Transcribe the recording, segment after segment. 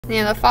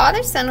the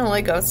Father, Son, and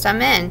Holy Ghost.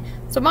 Amen.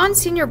 So,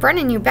 Monsignor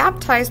Brennan, you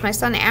baptized my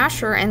son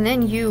Asher, and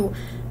then you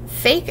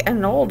fake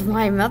annulled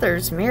my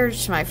mother's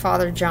marriage to my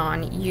father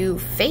John. You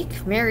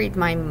fake married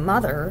my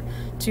mother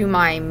to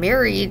my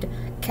married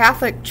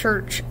Catholic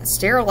Church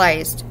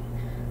sterilized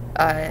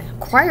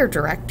choir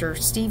director,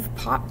 Steve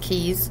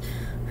Popkeys,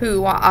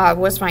 who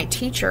was my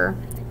teacher,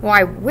 who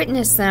I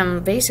witnessed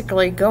them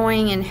basically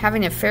going and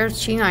having affairs,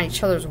 cheating on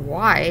each other's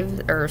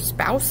wives or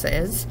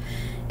spouses.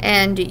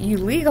 And you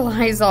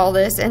legalize all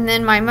this, and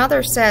then my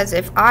mother says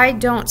if I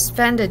don't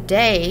spend a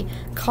day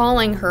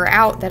calling her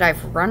out that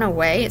I've run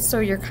away, so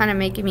you're kind of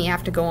making me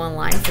have to go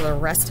online for the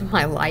rest of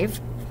my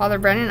life, Father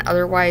Brennan,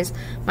 otherwise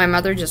my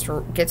mother just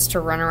gets to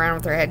run around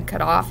with her head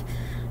cut off,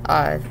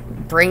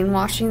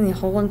 brainwashing the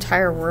whole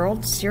entire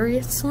world,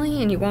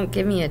 seriously, and you won't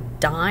give me a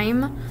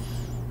dime?